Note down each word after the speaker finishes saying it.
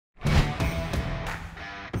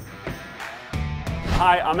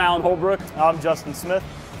Hi, I'm Alan Holbrook. I'm Justin Smith.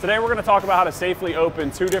 Today we're going to talk about how to safely open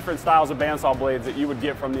two different styles of bandsaw blades that you would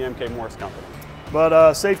get from the MK Morse company.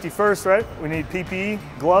 But safety first, right? We need PPE,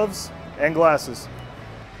 gloves, and glasses.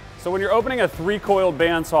 So when you're opening a 3-coiled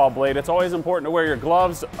bandsaw blade, it's always important to wear your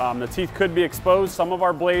gloves. The teeth could be exposed. Some of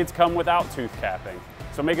our blades come without tooth capping.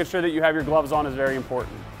 So making sure that you have your gloves on is very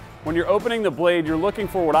important. When you're opening the blade, you're looking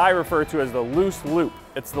for what I refer to as the loose loop.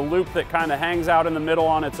 It's the loop that kind of hangs out in the middle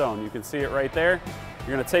on its own. You can see it right there.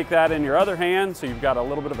 You're going to take that in your other hand, so you've got a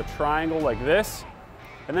little bit of a triangle like this,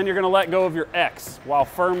 and then you're going to let go of your X while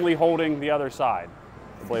firmly holding the other side.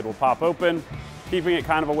 The blade will pop open, keeping it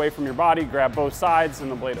kind of away from your body. Grab both sides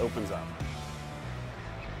and the blade opens up.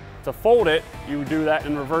 To fold it, you do that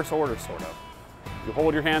in reverse order, sort of. You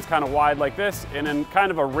hold your hands kind of wide like this, and in kind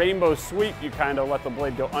of a rainbow sweep, you kind of let the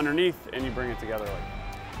blade go underneath and you bring it together like that.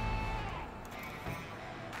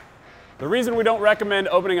 The reason we don't recommend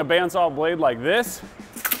opening a bandsaw blade like this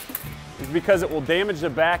is because it will damage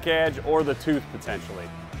the back edge or the tooth potentially.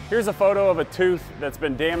 Here's a photo of a tooth that's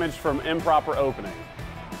been damaged from improper opening.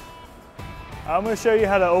 I'm going to show you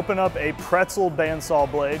how to open up a pretzel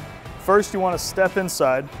bandsaw blade. First, you want to step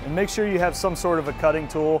inside and make sure you have some sort of a cutting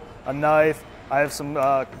tool, a knife. I have some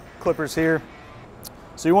clippers here.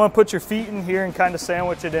 So you want to put your feet in here and kind of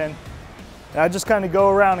sandwich it in. And I just kind of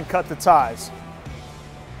go around and cut the ties.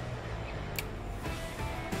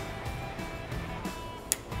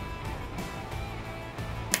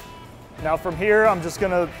 Now from here, I'm just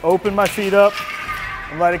going to open my feet up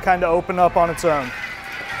and let it kind of open up on its own.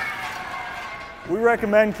 We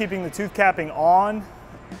recommend keeping the tooth capping on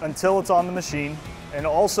until it's on the machine, and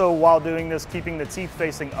also while doing this, keeping the teeth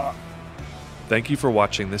facing up. Thank you for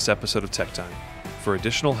watching this episode of Tech Time. For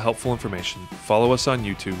additional helpful information, follow us on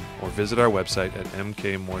YouTube or visit our website at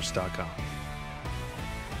mkmorse.com.